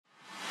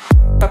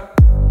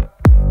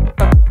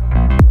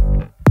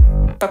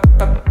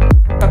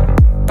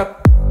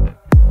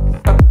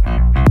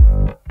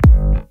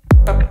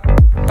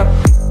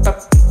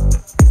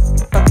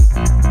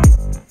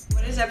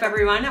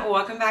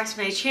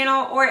to my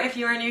channel, or if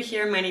you are new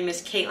here, my name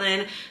is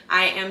Caitlin.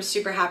 I am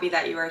super happy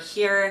that you are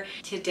here.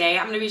 Today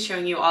I'm going to be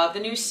showing you all of the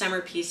new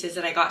summer pieces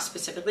that I got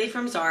specifically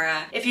from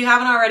Zara. If you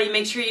haven't already,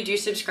 make sure you do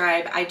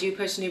subscribe. I do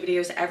post new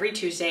videos every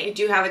Tuesday. I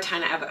do have a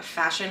ton of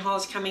fashion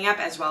hauls coming up,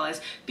 as well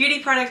as beauty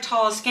product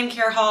hauls,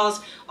 skincare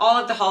hauls, all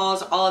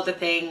of the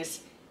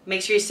things.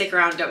 Make sure you stick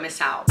around, don't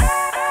miss out.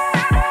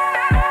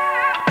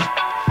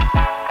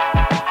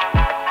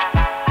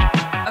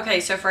 Okay,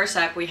 so first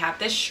up we have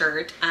this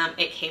shirt.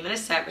 It came in a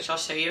set, which I'll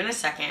show you in a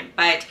second,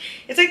 but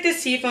it's like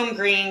this seafoam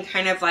green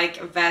kind of like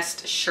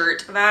vest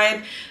shirt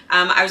vibe.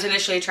 I was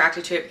initially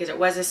attracted to it because it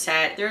was a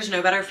set. There's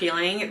no better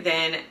feeling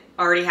than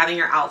already having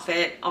your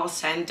outfit all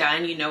said and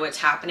done. You know what's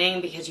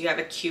happening because you have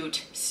a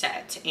cute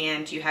set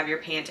and you have your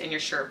pants and your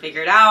shirt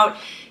figured out.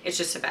 It's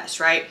just the best,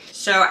 right?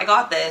 So I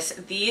got this.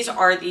 These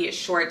are the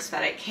shorts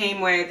that it came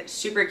with.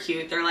 Super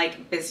cute. They're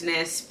like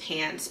business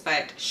pants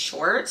but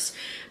shorts.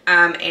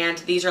 And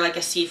these are like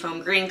a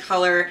seafoam green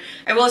color.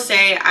 I will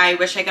say I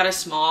wish I got a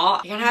small.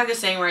 I kind of have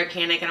this thing where I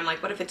panic and I'm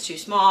like, what if it's too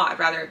small? I'd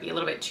rather it be a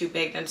little bit too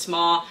big than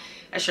small.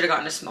 I should have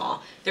gotten a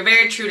small. They're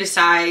very true to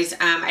size.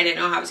 I didn't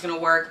know how it was gonna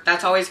work.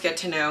 That's always good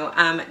to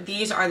know.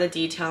 These are the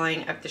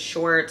detailing of the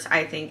shorts.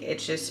 I think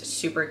it's just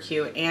super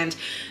cute. And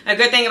a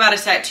good thing about a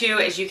set too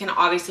is you can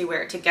obviously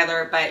wear it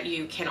together, but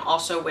you can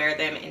also wear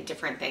them in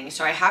different things.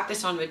 So I have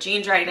this on with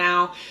jeans right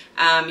now.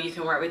 You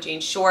can wear it with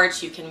jeans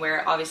shorts. You can wear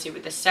it obviously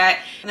with the set.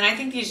 And then I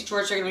think these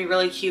shorts are gonna be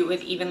really cute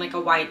with even like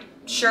a white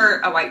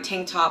shirt, a white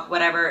tank top,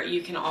 whatever.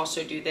 You can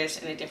also do this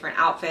in a different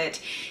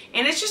outfit,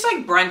 and it's just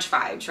like brunch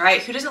vibes,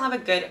 right? Who doesn't love a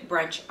good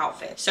brunch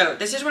outfit? So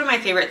this is one of my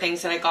favorite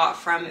things that I got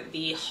from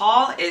the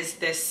haul is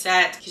this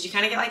set, because you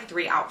kind of get like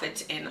 3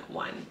 outfits in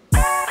one.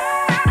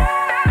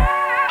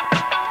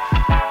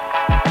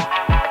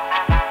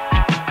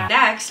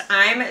 Next,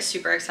 I'm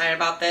super excited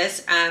about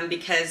this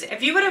because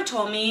if you would have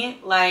told me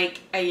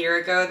like a year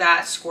ago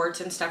that skirts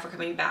and stuff are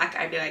coming back,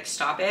 I'd be like,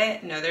 stop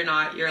it. No, they're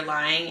not. You're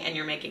lying and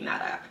you're making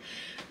that up.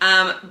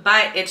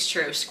 But it's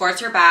true.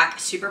 Skirts are back.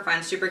 Super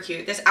fun, super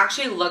cute. This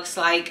actually looks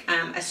like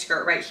a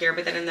skirt right here,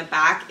 but then in the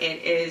back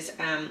it is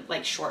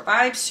like short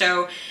vibes.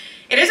 So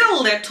it is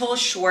a little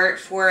short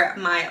for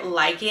my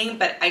liking,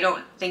 but I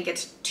don't think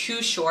it's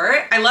too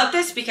short. I love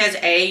this because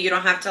A, you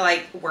don't have to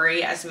like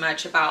worry as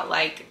much about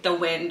like the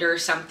wind or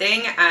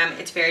something.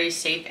 It's very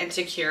safe and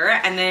secure.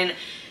 And then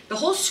the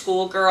whole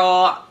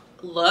schoolgirl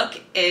look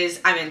is,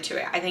 I'm into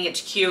it. I think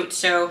it's cute.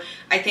 So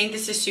I think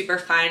this is super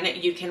fun.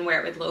 You can wear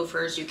it with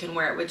loafers. You can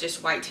wear it with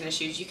just white tennis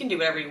shoes. You can do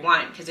whatever you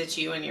want because it's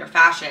you and your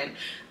fashion.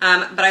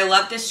 But I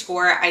love this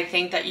score. I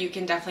think that you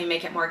can definitely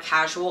make it more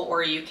casual,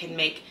 or you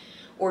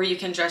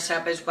can dress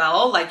up as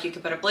well. Like you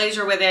could put a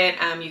blazer with it.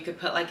 You could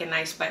put like a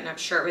nice button-up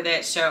shirt with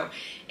it. So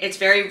it's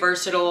very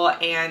versatile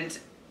and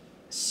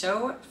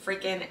so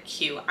freaking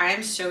cute.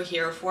 I'm so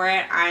here for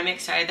it. I'm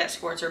excited that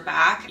skirts are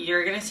back.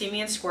 You're gonna see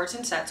me in skirts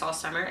and sets all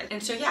summer.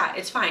 And so yeah,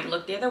 it's fine.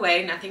 Look the other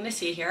way, nothing to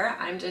see here.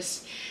 I'm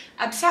just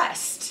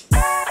obsessed.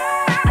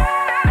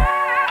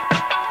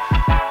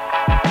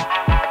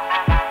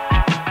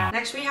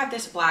 Next we have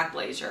this black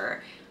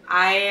blazer.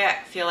 I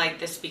feel like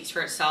this speaks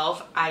for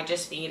itself. I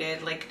just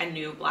needed like a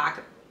new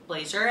black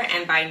blazer,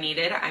 and by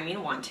needed I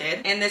mean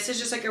wanted, and this is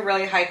just like a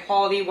really high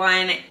quality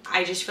one.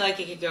 I just feel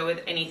like it could go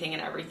with anything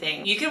and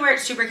everything. You can wear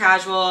it super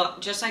casual,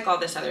 just like all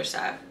this other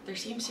stuff. There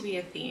seems to be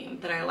a theme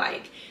that I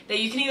like, that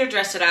you can either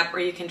dress it up or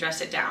you can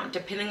dress it down,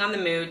 depending on the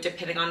mood,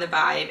 depending on the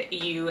vibe.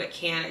 You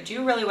can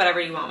do really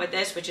whatever you want with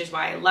this, which is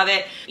why I love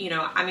it. You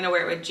know, I'm gonna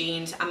wear it with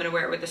jeans, I'm gonna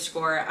wear it with the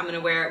skirt, I'm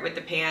gonna wear it with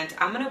the pants,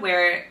 I'm gonna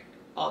wear it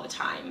all the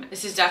time.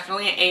 This is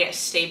definitely a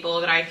staple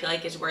that I feel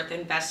like is worth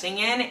investing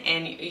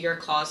in your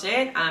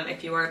closet.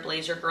 If you are a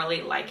blazer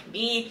girly like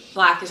me,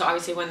 black is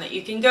obviously one that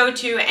you can go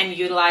to and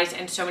utilize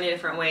in so many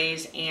different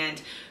ways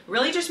and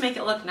really just make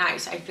it look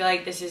nice. I feel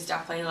like this is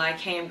definitely like,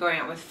 hey, I'm going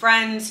out with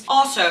friends.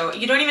 Also,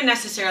 you don't even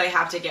necessarily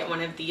have to get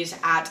one of these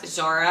at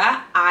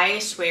Zara. I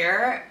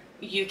swear,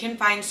 you can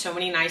find so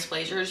many nice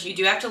blazers. You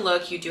do have to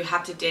look, you do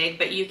have to dig,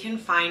 but you can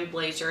find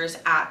blazers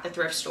at the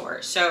thrift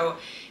store. So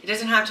it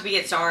doesn't have to be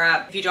at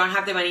Zara. If you don't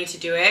have the money to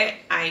do it,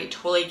 I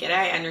totally get it,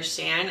 I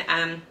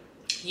understand.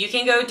 You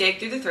can go dig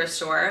through the thrift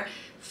store,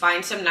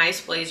 find some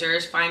nice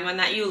blazers, find one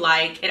that you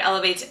like. It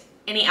elevates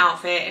any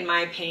outfit in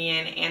my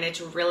opinion, and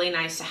it's really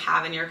nice to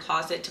have in your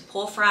closet to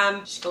pull from.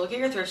 Just go look at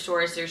your thrift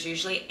stores. There's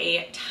usually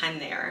a ton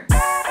there.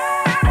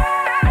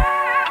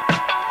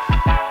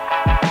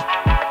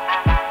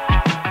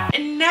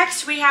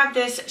 Next, we have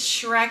this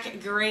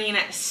Shrek green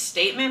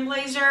statement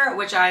blazer,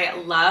 which I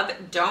love.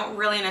 Don't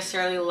really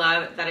necessarily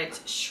love that it's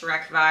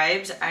Shrek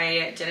vibes.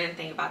 I didn't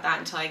think about that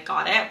until I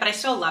got it, but I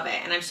still love it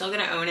and I'm still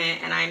gonna own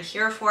it and I'm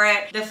here for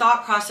it. The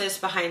thought process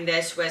behind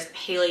this was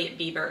Hailey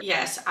Bieber.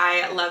 Yes,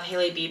 I love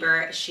Hailey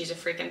Bieber. She's a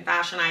freaking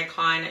fashion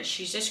icon.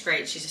 She's just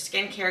great. She's a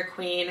skincare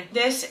queen.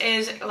 This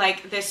is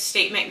like this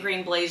statement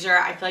green blazer.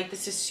 I feel like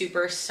this is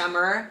super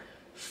summer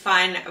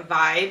fun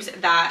vibes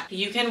that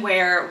you can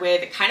wear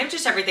with kind of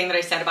just everything that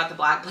I said about the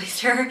black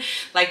blazer.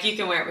 Like you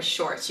can wear it with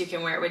shorts, you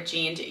can wear it with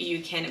jeans,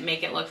 you can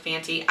make it look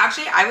fancy.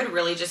 Actually, I would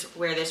really just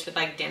wear this with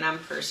like denim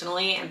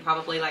personally, and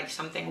probably like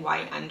something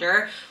white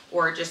under,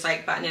 or just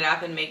like button it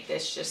up and make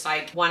this just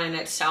like one in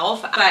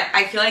itself. But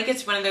I feel like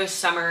it's one of those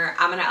summer,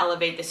 I'm gonna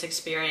elevate this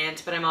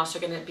experience, but I'm also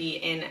gonna be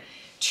in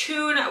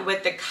tune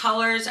with the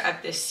colors of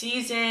this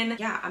season.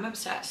 Yeah, I'm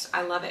obsessed.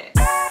 I love it.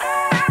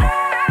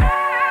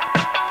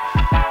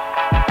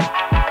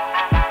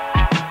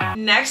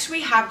 Next,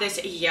 we have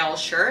this Yale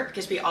shirt,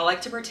 because we all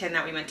like to pretend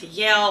that we went to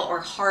Yale or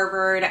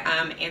Harvard,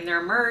 and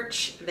their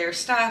merch, their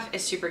stuff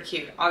is super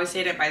cute.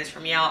 Obviously, I didn't buy this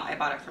from Yale. I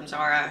bought it from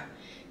Zara,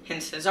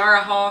 hence the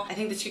Zara haul. I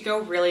think this could go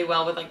really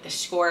well with like the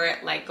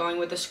skirt, like going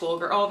with the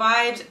schoolgirl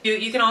vibes.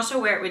 You can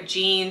also wear it with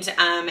jeans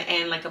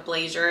and like a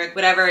blazer,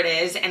 whatever it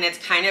is. And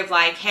it's kind of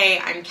like, hey,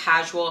 I'm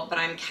casual, but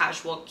I'm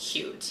casual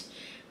cute,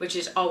 which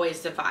is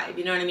always the vibe.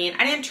 You know what I mean?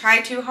 I didn't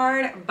try too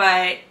hard,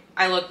 but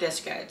I look this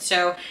good.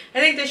 So I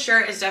think this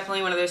shirt is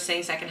definitely one of those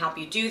things that can help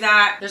you do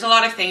that. There's a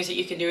lot of things that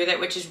you can do with it,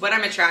 which is what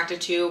I'm attracted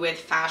to with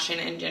fashion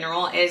in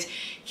general, is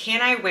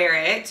can I wear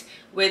it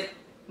with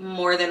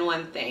more than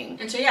one thing?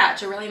 And so yeah,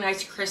 it's a really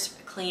nice,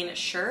 crisp, clean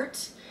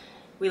shirt.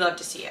 We love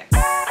to see it.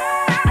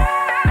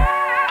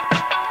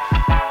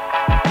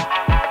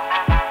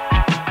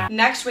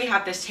 Next, we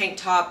have this tank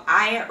top.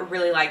 I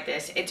really like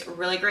this. It's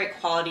really great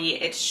quality.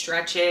 It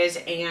stretches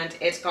and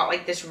it's got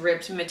like this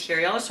ribbed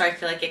material. So I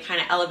feel like it kind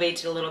of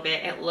elevates it a little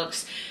bit. It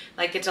looks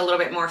like it's a little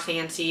bit more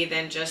fancy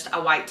than just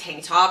a white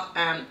tank top.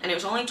 And it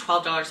was only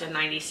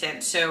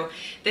 $12.90. So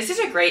this is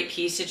a great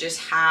piece to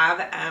just have.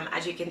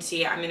 As you can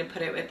see, I'm going to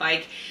put it with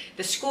like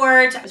the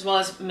skirt, as well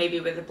as maybe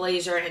with a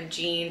blazer and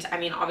jeans. I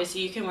mean,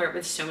 obviously you can wear it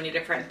with so many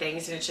different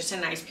things, and it's just a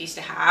nice piece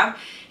to have.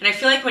 And I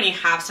feel like when you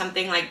have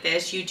something like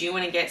this, you do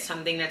want to get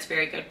something that's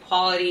very good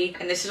quality.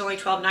 And this is only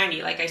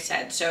 $12.90, like I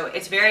said. So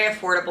it's very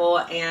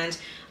affordable, and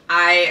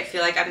I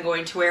feel like I'm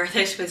going to wear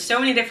this with so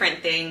many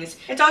different things.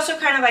 It's also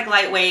kind of like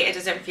lightweight. It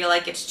doesn't feel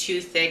like it's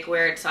too thick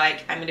where it's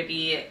like I'm going to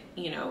be,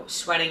 you know,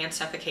 sweating and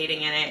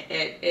suffocating in it.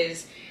 It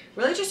is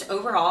really just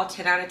overall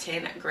 10 out of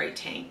 10, great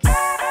tank.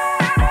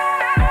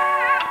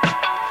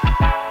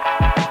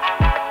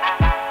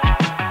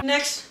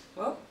 Next,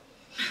 whoa.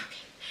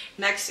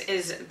 Next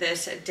is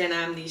this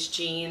denim, these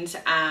jeans.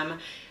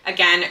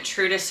 Again,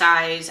 true to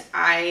size.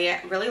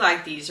 I really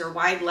like these. They're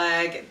wide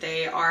leg.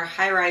 They are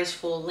high rise,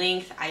 full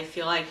length. I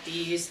feel like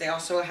these, they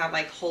also have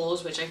like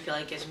holes, which I feel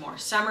like is more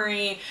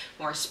summery,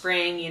 more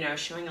spring, you know,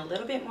 showing a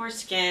little bit more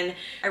skin.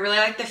 I really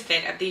like the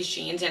fit of these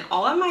jeans, and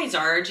all of my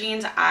Zara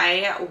jeans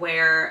I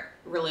wear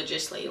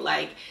religiously.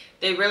 Like,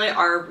 they really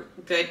are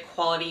good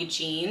quality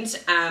jeans.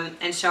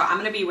 And so I'm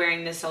gonna be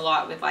wearing this a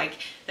lot with like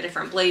the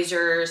different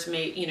blazers,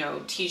 you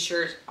know,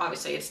 t-shirts.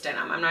 Obviously it's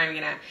denim. I'm not even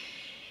gonna,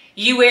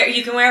 you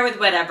can wear it with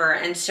whatever.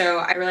 And so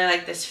I really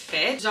like this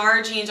fit.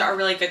 Zara jeans are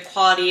really good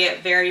quality,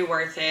 very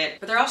worth it,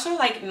 but they're also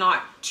like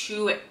not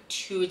too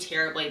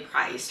terribly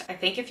priced. I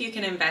think if you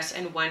can invest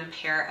in one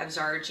pair of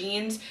Zara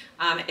jeans,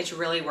 it's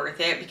really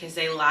worth it, because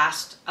they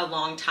last a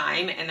long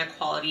time and the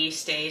quality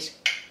stays,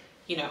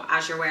 you know,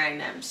 as you're wearing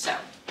them. So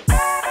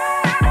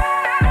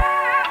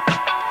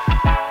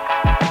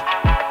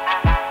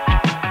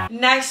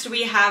next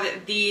we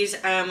have these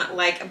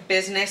like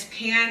business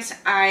pants.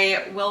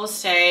 I will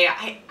say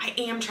I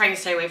am trying to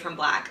stay away from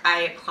black.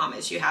 I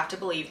promise, you have to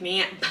believe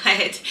me,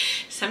 but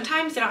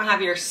sometimes they don't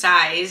have your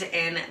size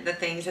and the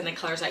things and the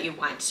colors that you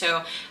want.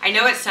 So I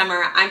know it's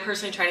summer. I'm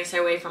personally trying to stay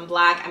away from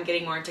black. I'm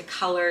getting more into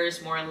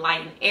colors, more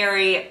light and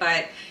airy,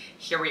 but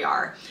here we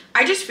are.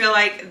 I just feel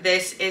like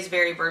this is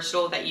very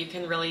versatile, that you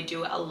can really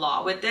do a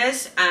lot with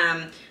this.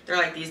 They're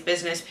like these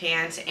business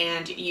pants,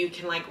 and you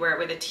can like wear it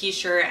with a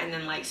t-shirt and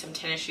then like some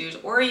tennis shoes,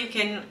 or you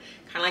can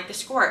kind of like the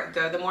skirt,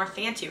 go the more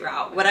fancy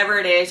route. Whatever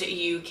it is,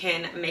 you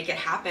can make it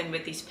happen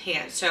with these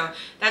pants. So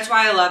that's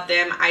why I love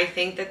them. I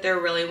think that they're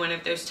really one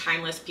of those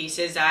timeless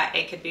pieces that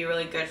it could be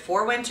really good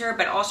for winter,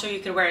 but also you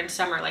could wear in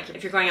summer. Like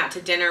if you're going out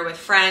to dinner with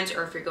friends,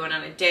 or if you're going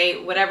on a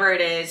date, whatever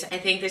it is, I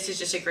think this is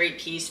just a great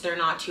piece. They're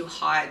not too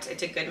hot.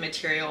 It's a good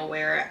material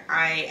where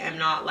I am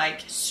not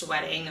like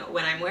sweating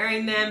when I'm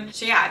wearing them.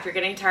 So yeah, if you're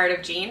getting tired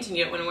of jeans and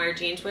you don't want to wear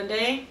jeans one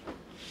day,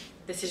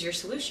 this is your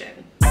solution.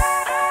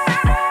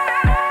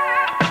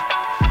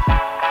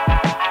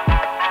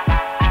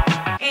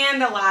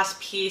 And the last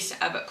piece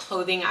of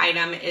clothing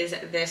item is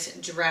this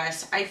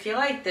dress. I feel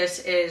like this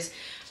is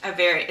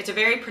it's a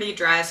very pretty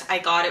dress. I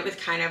got it with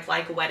kind of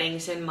like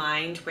weddings in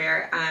mind,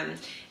 where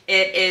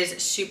it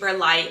is super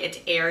light, it's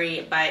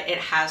airy, but it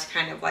has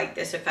kind of like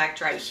this effect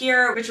right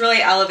here, which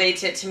really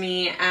elevates it to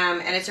me.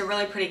 And it's a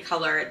really pretty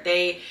color.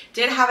 They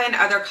did have it in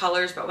other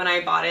colors, but when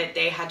I bought it,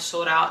 they had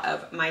sold out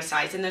of my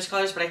size in those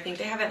colors. But I think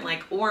they have it in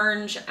like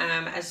orange,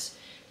 as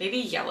maybe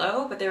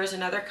yellow, but there was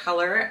another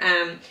color.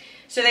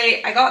 So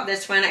I got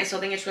this one. I still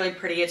think it's really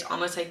pretty. It's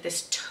almost like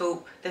this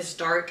taupe, this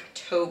dark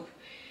taupe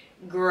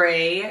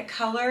gray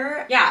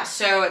color. Yeah,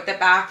 so the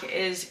back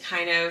is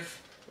kind of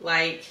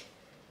like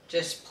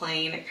just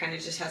plain. It kind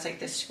of just has like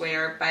this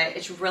square, but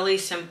it's really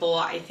simple.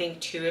 I think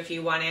too, if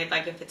you wanted,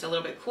 like if it's a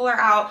little bit cooler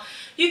out,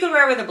 you could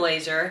wear it with a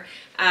blazer.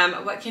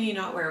 What can you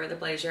not wear with a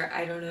blazer?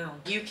 I don't know.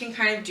 You can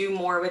kind of do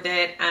more with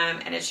it,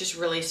 and it's just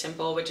really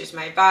simple, which is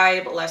my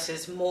vibe. Less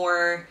is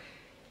more.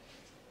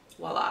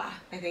 Voila.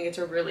 I think it's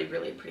a really,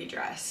 really pretty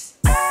dress.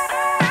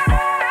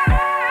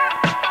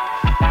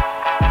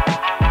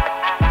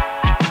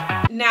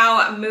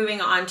 Now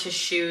moving on to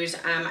shoes,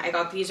 I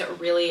got these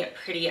really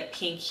pretty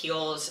pink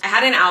heels. I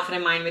had an outfit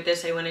in mind with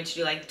this. I wanted to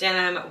do like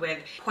denim with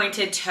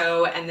pointed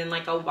toe and then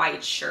like a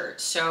white shirt.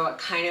 So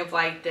kind of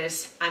like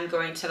this, I'm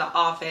going to the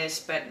office,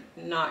 but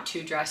not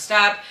too dressed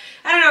up.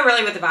 I don't know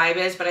really what the vibe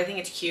is, but I think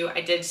it's cute.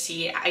 I did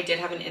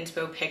have an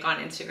inspo pic on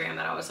Instagram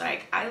that I was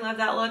like, I love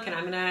that look and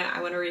I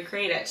want to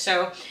recreate it.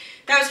 So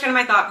that was kind of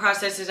my thought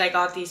process as I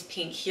got these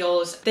pink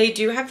heels. They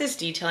do have this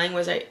detailing,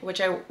 which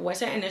I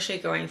wasn't initially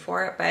going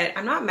for, but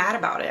I'm not mad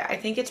about it. I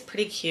think it's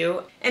pretty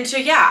cute. And so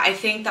yeah, I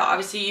think that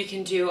obviously you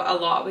can do a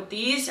lot with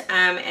these,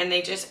 and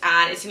they just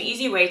it's an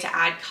easy way to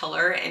add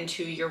color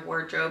into your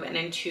wardrobe and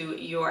into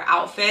your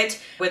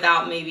outfit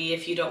without maybe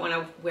if you don't want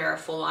to wear a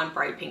full-on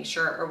bright pink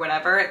shirt or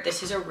whatever.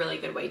 This is a really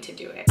good way to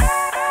do it.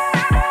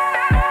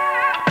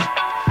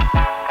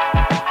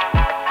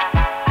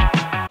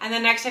 And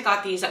then next I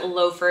got these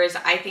loafers.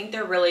 I think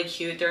they're really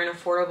cute. They're an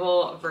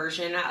affordable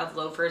version of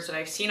loafers that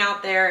I've seen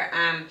out there.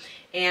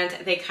 And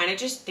they kind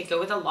of they go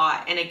with a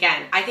lot. And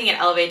again, I think it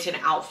elevates an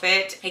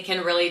outfit. It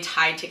can really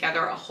tie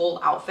together a whole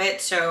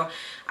outfit. So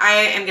I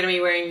am gonna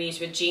be wearing these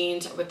with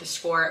jeans, with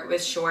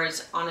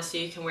shorts.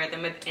 Honestly, you can wear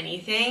them with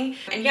anything.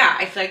 And yeah,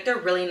 I feel like they're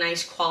really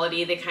nice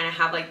quality. They kind of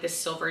have like this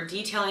silver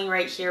detailing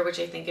right here, which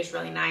I think is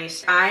really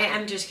nice. I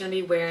am just gonna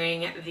be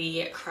wearing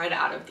the crud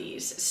out of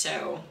these.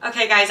 So,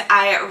 okay guys,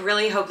 I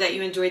really hope that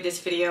you enjoyed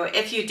this video.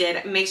 If you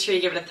did, make sure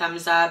you give it a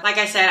thumbs up. Like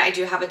I said, I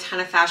do have a ton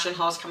of fashion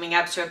hauls coming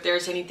up. So if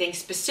there's anything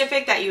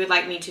specific that you would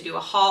like me to do a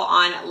haul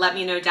on, let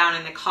me know down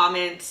in the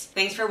comments.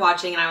 Thanks for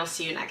watching and I will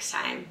see you next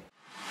time.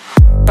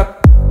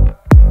 Up.